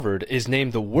Harvard is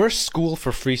named the worst school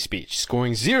for free speech,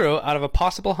 scoring 0 out of a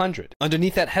possible 100.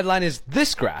 Underneath that headline is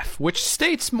this graph, which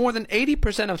states more than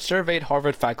 80% of surveyed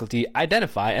Harvard faculty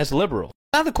identify as liberal.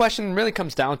 Now the question really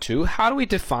comes down to, how do we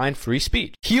define free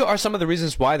speech? Here are some of the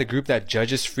reasons why the group that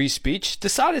judges free speech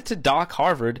decided to dock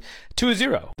Harvard to a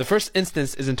 0. The first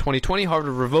instance is in 2020,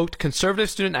 Harvard revoked conservative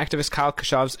student activist Kyle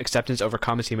Kashav's acceptance over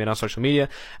comments he made on social media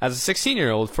as a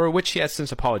 16-year-old, for which he has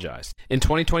since apologized. In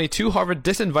 2022, Harvard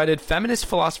disinvited feminist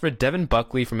philosopher Devin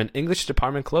Buckley from an English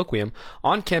department colloquium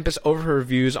on campus over her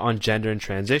views on gender and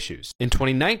trans issues. In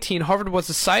 2019, Harvard was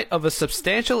the site of a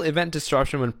substantial event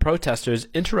disruption when protesters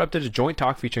interrupted a joint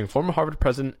talk featuring former Harvard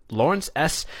president Lawrence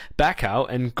S. Bacow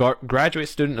and graduate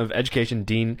student of education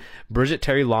Dean Bridget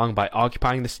Terry Long by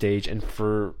occupying the stage and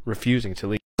for refusing to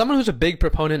leave. Someone who's a big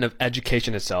proponent of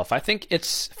education itself, I think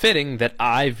it's fitting that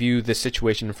I view this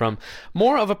situation from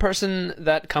more of a person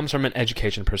that comes from an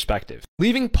education perspective.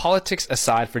 Leaving politics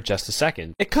aside for just a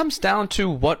second, it comes down to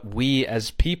what we as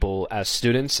people, as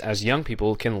students, as young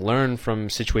people can learn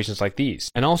from situations like these,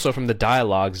 and also from the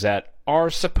dialogues that are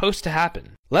supposed to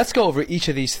happen. Let's go over each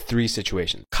of these 3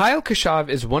 situations. Kyle Kashav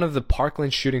is one of the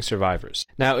Parkland shooting survivors.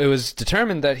 Now, it was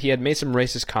determined that he had made some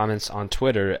racist comments on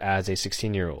Twitter as a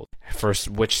 16-year-old,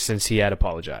 since he had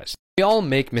apologized. We all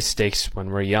make mistakes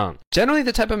when we're young. Generally,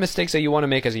 the type of mistakes that you want to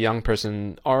make as a young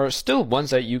person are still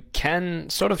ones that you can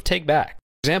sort of take back.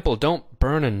 For example, don't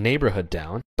burn a neighborhood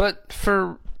down, but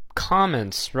for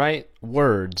comments, right?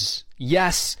 Words.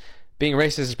 Yes, being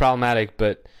racist is problematic,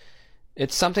 but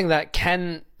it's something that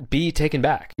can be taken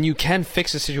back. You can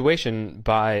fix a situation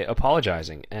by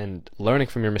apologizing and learning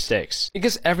from your mistakes,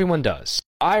 because everyone does.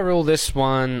 I rule this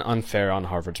one unfair on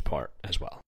Harvard's part as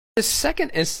well. The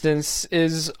second instance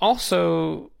is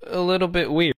also a little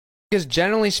bit weird, because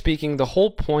generally speaking, the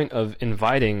whole point of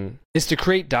inviting is to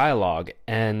create dialogue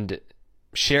and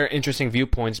share interesting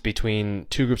viewpoints between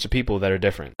 2 groups of people that are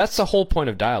different. That's the whole point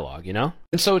of dialogue, you know?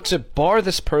 And so to bar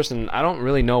this person, I don't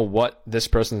really know what this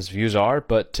person's views are,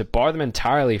 but to bar them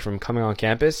entirely from coming on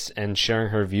campus and sharing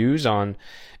her views on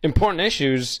important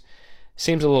issues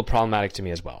seems a little problematic to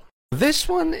me as well. This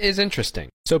one is interesting.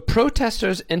 So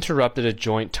protesters interrupted a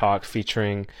joint talk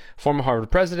featuring former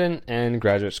Harvard president and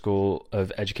Graduate School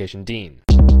of Education dean.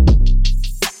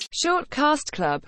 Shortcast Club.